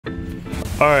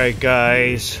Alright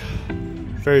guys,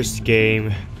 first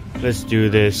game, let's do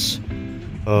this.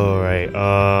 Alright,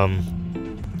 I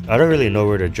don't really know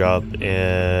where to drop.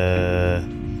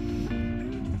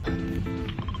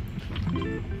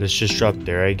 Let's just drop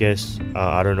there, I guess.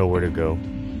 I don't know where to go.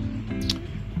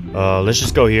 Let's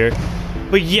just go here.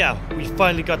 But yeah, we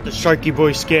finally got the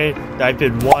Sharkyboy skin that I've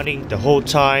been wanting the whole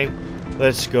time.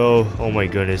 Let's go. Oh my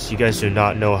goodness, you guys do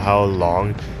not know how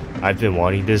long I've been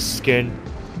wanting this skin.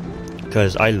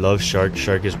 Because I love Shark.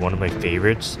 Shark is one of my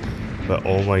favorites. But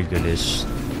oh my goodness,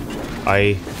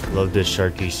 I love this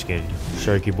Sharky skin.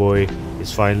 Sharkyboy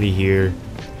is finally here.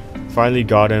 Finally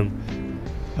got him.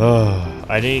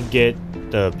 I didn't get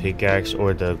the pickaxe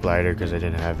or the glider because I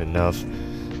didn't have enough,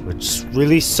 which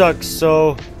really sucks.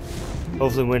 So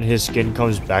hopefully when his skin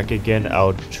comes back again,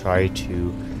 I'll try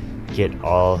to get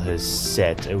all his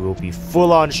set. It will be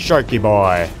full on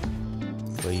Sharkyboy.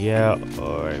 But yeah,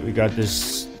 alright, we got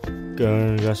this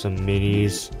gun, we got some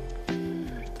minis,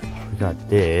 we got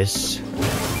this.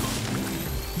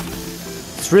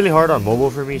 It's really hard on mobile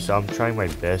for me, so I'm trying my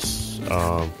best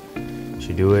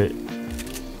to do it.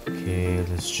 Okay,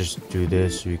 let's just do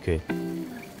this so we could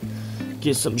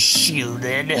get some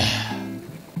shielding.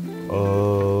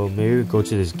 Maybe we go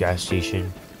to this gas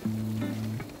station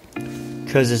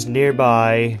because it's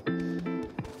nearby.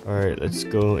 Alright, let's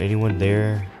go. Anyone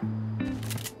there?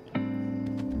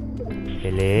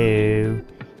 Hello?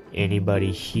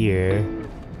 Anybody here?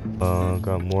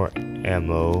 Got more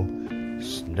ammo.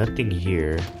 There's nothing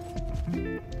here.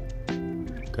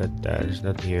 Got that. There's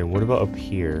nothing here. What about up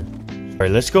here? Alright,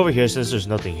 let's go over here since there's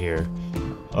nothing here.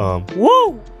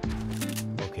 Whoa!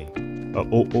 Okay.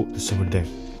 Oh, there's someone there.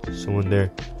 Someone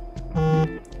there.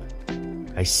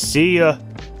 I see ya.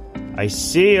 I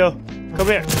see ya. Come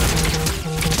here.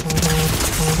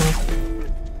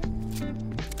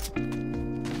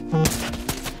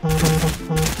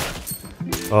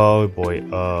 Oh boy.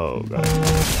 Oh god.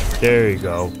 There you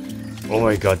go. Oh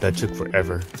my god, that took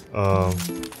forever.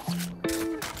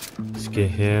 Let's get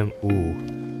him. Ooh.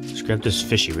 Let's grab this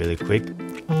fishy really quick.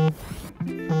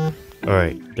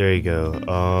 Alright, there you go.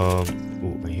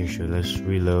 Ooh, right here, sure. Let's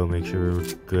reload, make sure we're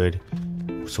good.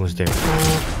 Someone's there.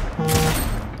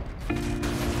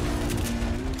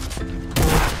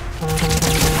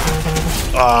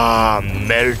 Ah,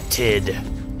 melted.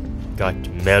 Got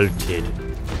melted.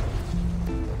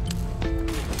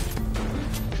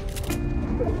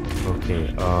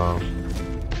 Okay,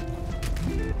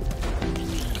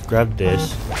 grab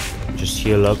this. Just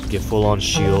heal up, get full on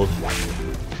shield.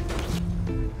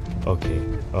 Okay,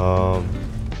 I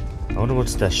don't know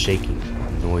what's that shaking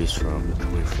noise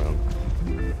coming from.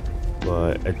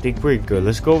 But I think we're good.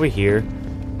 Let's go over here.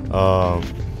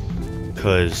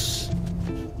 Cause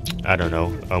I don't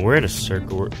know. We're in a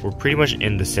circle. We're pretty much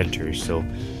in the center, so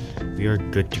we are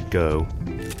good to go.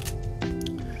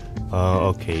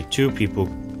 Okay, 2 people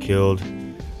killed.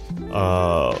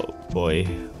 Boy.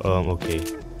 Okay.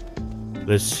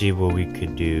 Let's see what we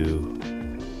could do.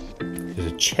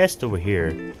 There's a chest over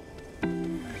here.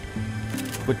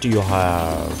 What do you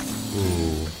have?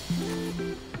 Ooh.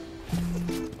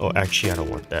 Oh, actually, I don't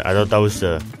want that. I thought that was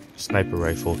the sniper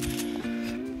rifle.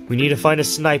 We need to find a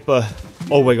sniper.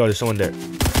 Oh my god, there's someone there.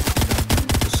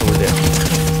 There's someone there.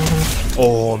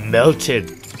 Oh,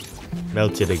 melted.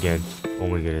 Melted again. Oh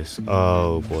my goodness.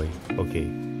 Oh boy. Okay.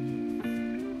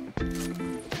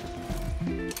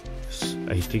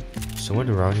 I think someone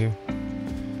around here.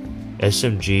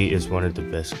 SMG is one of the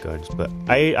best guns, but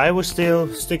I will still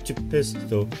stick to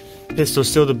pistol. Pistol's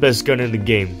still the best gun in the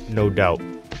game, no doubt.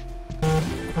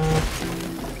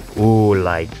 Ooh,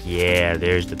 like, yeah,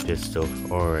 there's the pistol.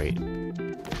 Alright.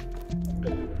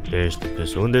 There's the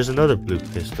pistol. And there's another blue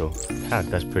pistol. Ha,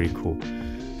 that's pretty cool.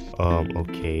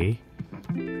 Okay.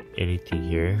 Anything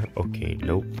here? Okay,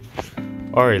 nope.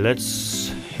 Alright,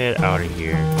 let's head out of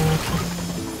here.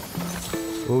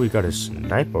 Oh, we got a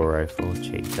sniper rifle.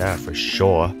 Take that for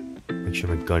sure. Make sure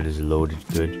my gun is loaded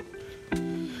good.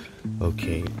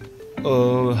 Okay.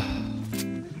 Ooh,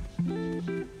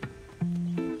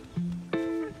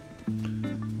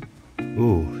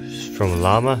 from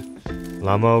Llama?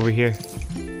 Llama over here?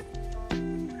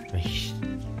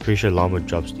 Pretty sure Llama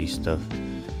drops these stuff.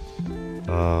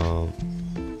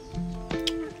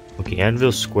 Okay,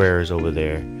 Anvil Square is over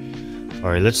there.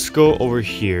 Alright, let's go over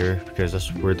here because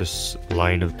that's where the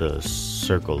line of the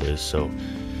circle is, so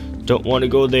don't want to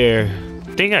go there.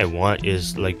 The thing I want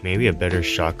is like maybe a better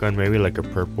shotgun, maybe like a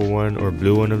purple one or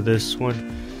blue one of this one.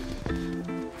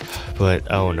 But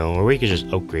I don't know, or we could just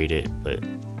upgrade it, but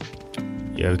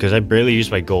yeah, because I barely use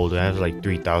my gold. I have like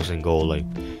 3,000 gold, like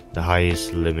the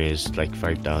highest limit is like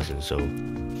 5,000, so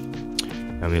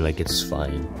I mean, like, it's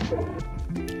fine.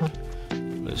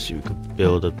 Let's see, we can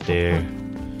build up there.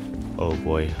 Oh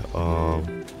boy.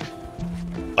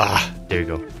 There you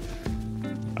go.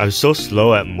 I'm so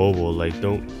slow at mobile. Like,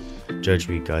 don't judge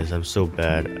me, guys. I'm so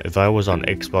bad. If I was on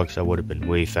Xbox, I would have been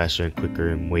way faster and quicker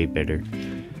and way better.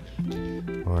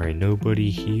 Alright, nobody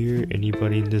here.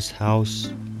 Anybody in this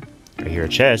house? I hear a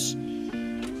chest.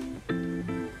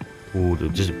 Ooh,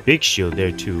 there's a big shield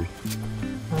there too.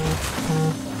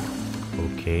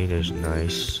 Okay, there's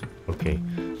nice. Okay.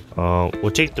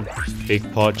 We'll take the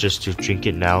big pot just to drink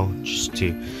it now. Just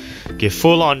to get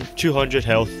full on 200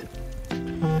 health.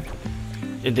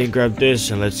 And then grab this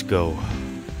and let's go.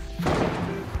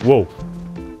 Whoa.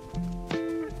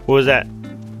 What was that?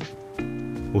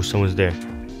 Oh, someone's there.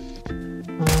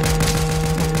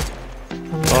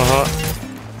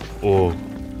 Oh.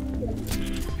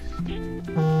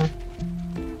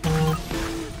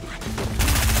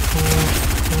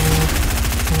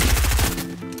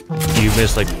 You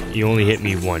missed, like, you only hit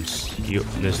me once. You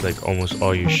missed like almost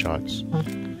all your shots.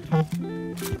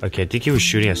 Okay, I think he was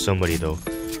shooting at somebody though.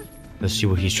 Let's see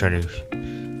what he's trying to...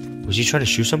 Was he trying to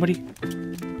shoot somebody?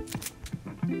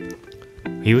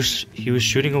 He was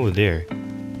shooting over there.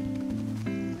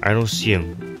 I don't see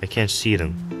him. I can't see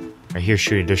them. I hear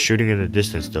shooting. They're shooting in the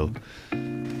distance though.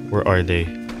 Where are they?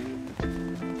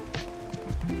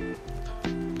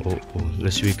 Oh,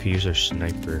 let's see if we could use our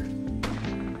sniper.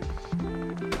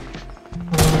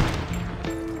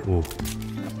 Oh.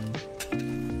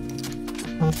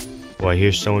 Oh, I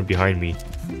hear someone behind me.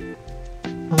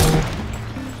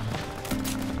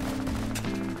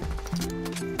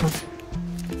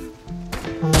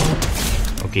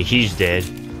 Okay, he's dead.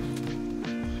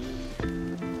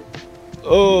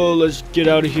 Oh, let's get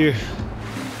out of here.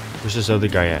 Where's this other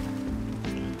guy at?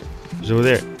 He's over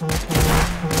there.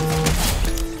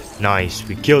 Nice,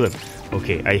 we killed him.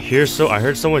 Okay, I heard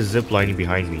someone ziplining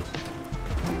behind me.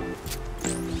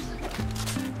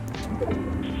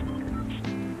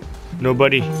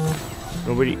 Nobody.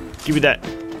 Give me that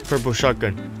purple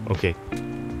shotgun. Okay.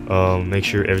 Make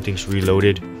sure everything's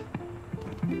reloaded.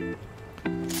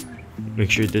 Make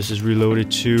sure this is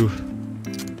reloaded too.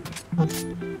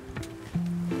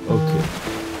 Okay.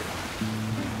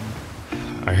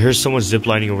 I heard someone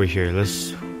ziplining over here.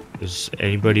 Is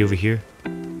anybody over here?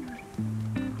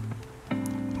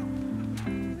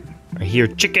 I hear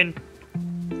chicken.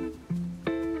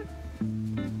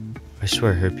 I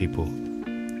swear I heard people.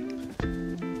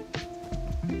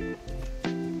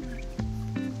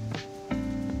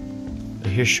 I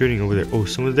hear shooting over there. Oh,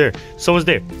 someone's there. Someone's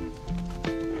there.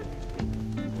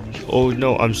 Oh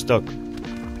no, I'm stuck.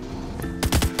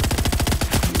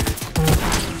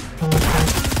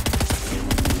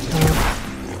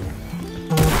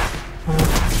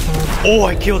 Oh,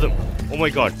 I killed him. Oh my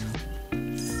god.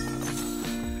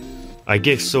 I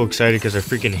get so excited because I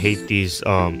freaking hate these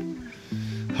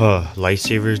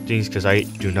lightsaber things because I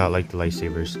do not like the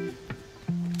lightsabers.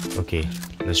 Okay,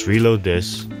 let's reload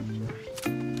this. I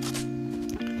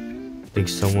think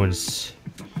someone's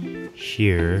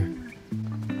here.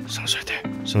 Someone's right there.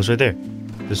 Someone's right there.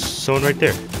 There's someone right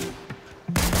there.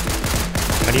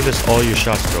 How do you miss all your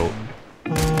shots, bro?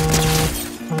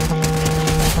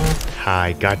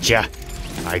 I gotcha.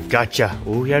 I gotcha.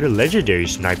 Oh, he had a legendary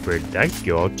sniper. Thank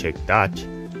you. I'll take that.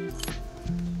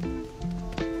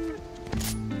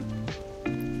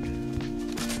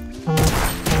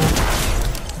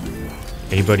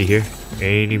 Anybody here?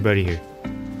 Anybody here?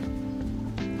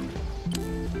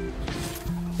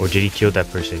 Or did he kill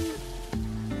that person?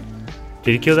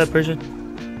 Did he kill that person?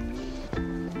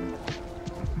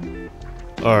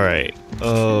 Alright.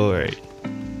 Alright.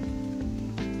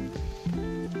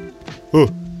 Ooh.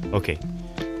 Okay.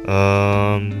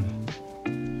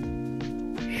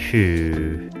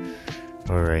 Phew.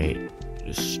 Alright.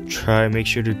 Just try, make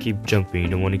sure to keep jumping. You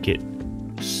don't want to get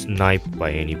sniped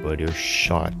by anybody or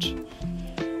shot.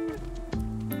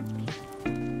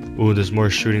 Ooh, there's more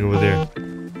shooting over there.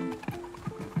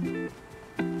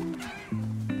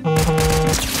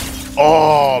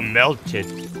 Oh, melted.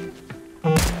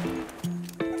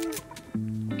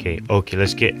 Okay,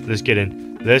 let's get in.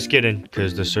 Let's get in,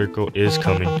 because the circle is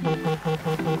coming.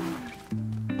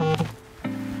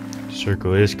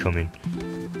 Circle is coming.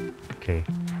 Okay.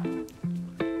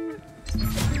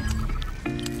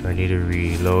 Do I need to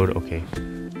reload? Okay.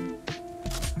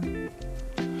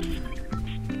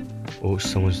 Oh,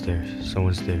 someone's there.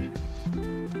 Someone's there.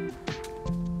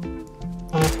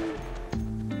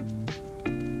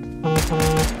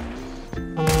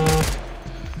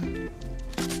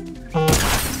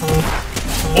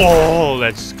 Oh,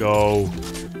 let's go.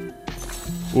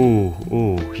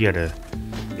 Ooh, he had a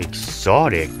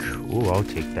exotic. Ooh, I'll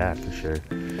take that for sure.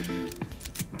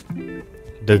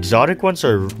 The exotic ones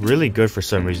are really good for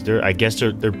some reason. I guess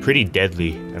they're pretty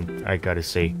deadly. I gotta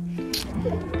say,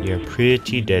 yeah,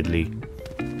 pretty deadly.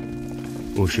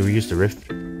 Oh, should we use the rift?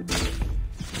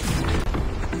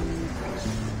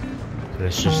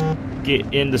 Let's just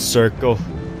get in the circle.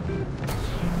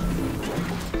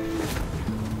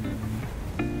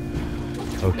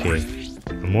 Okay,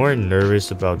 I'm more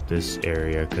nervous about this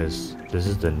area because this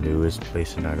is the newest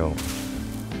place and I don't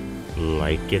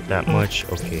like it that much.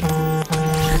 Okay,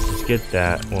 let's get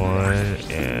that one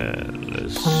and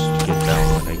let's get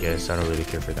that one. I guess I don't really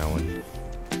care for that one.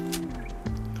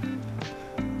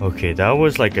 Okay, that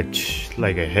was like a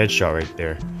headshot right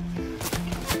there.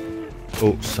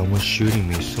 Oh, someone's shooting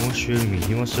me. Someone's shooting me.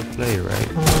 He wants to play, right?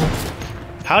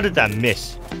 How did that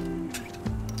miss?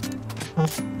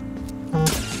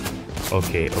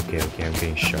 Okay. I'm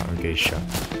getting shot.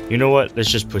 You know what? Let's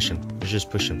just push him. Let's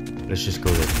just go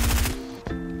there.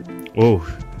 Oh.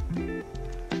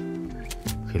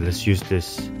 Okay, let's use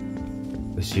this.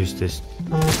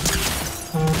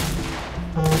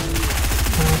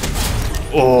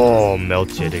 Oh,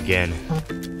 melted again.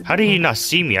 How did he not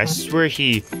see me? I swear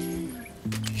he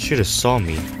should have saw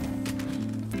me.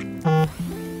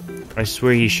 I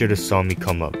swear he should have saw me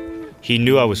come up. He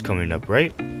knew I was coming up,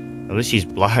 right? Unless he's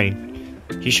blind.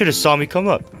 He should have saw me come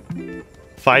up.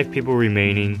 5 people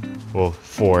remaining. Well,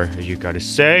 4, you gotta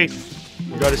say.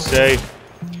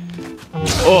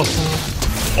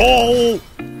 Oh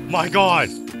my god.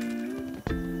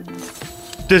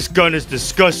 This gun is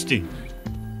disgusting.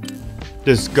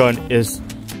 It's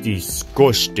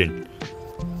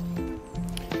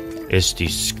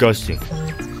disgusting.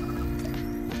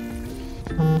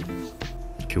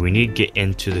 Okay, we need to get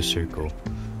into the circle.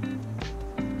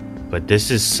 But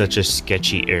this is such a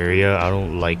sketchy area. I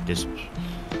don't like this.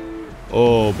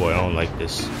 Oh boy, I don't like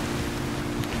this.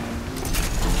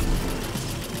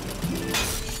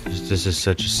 This is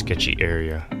such a sketchy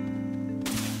area.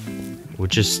 We'll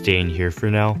just stay in here for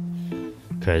now,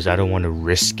 because I don't want to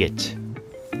risk it.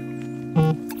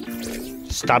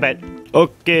 Stop it.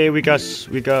 Okay, we got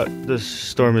the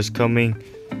storm is coming.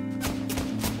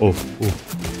 Oh.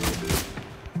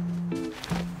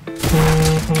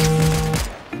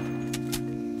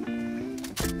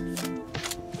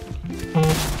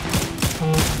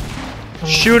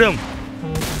 Shoot him!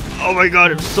 Oh my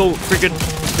god, I'm so freaking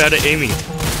bad at aiming.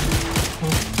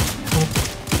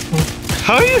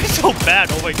 How are you so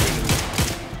bad? Oh my goodness.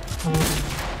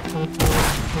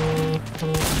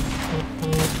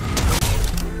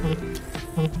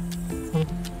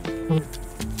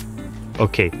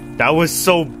 Okay, that was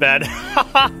so bad.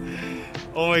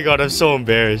 Oh my god, I'm so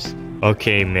embarrassed.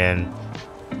 Okay, man.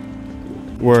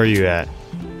 Where are you at?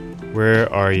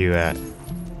 Where are you at?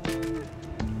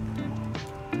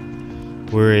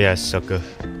 Where are you at, sucker?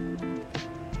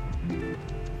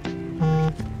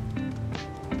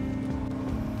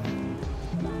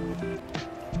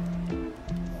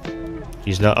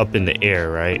 He's not up in the air,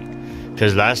 right?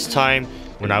 Because last time,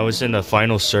 when I was in the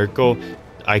final circle,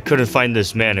 I couldn't find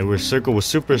this man, and our circle was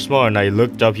super small, and I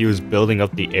looked up, he was building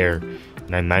up the air,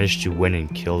 and I managed to win and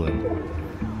kill him.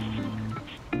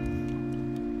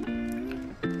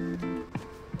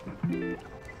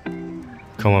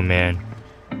 Come on, man.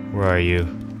 Where are you?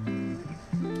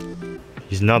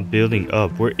 He's not building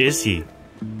up. Where is he?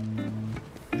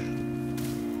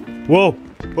 Whoa!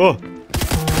 Whoa!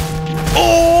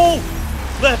 Oh!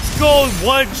 Let's go!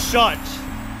 One shot!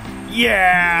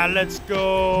 Yeah! Let's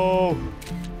go!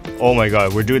 Oh my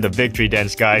god, we're doing the victory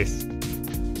dance, guys.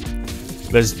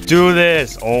 Let's do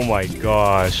this! Oh my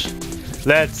gosh.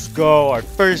 Let's go! Our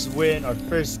first win, our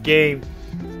first game.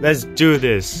 Let's do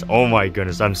this! Oh my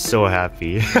goodness, I'm so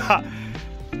happy.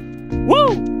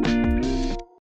 Woo!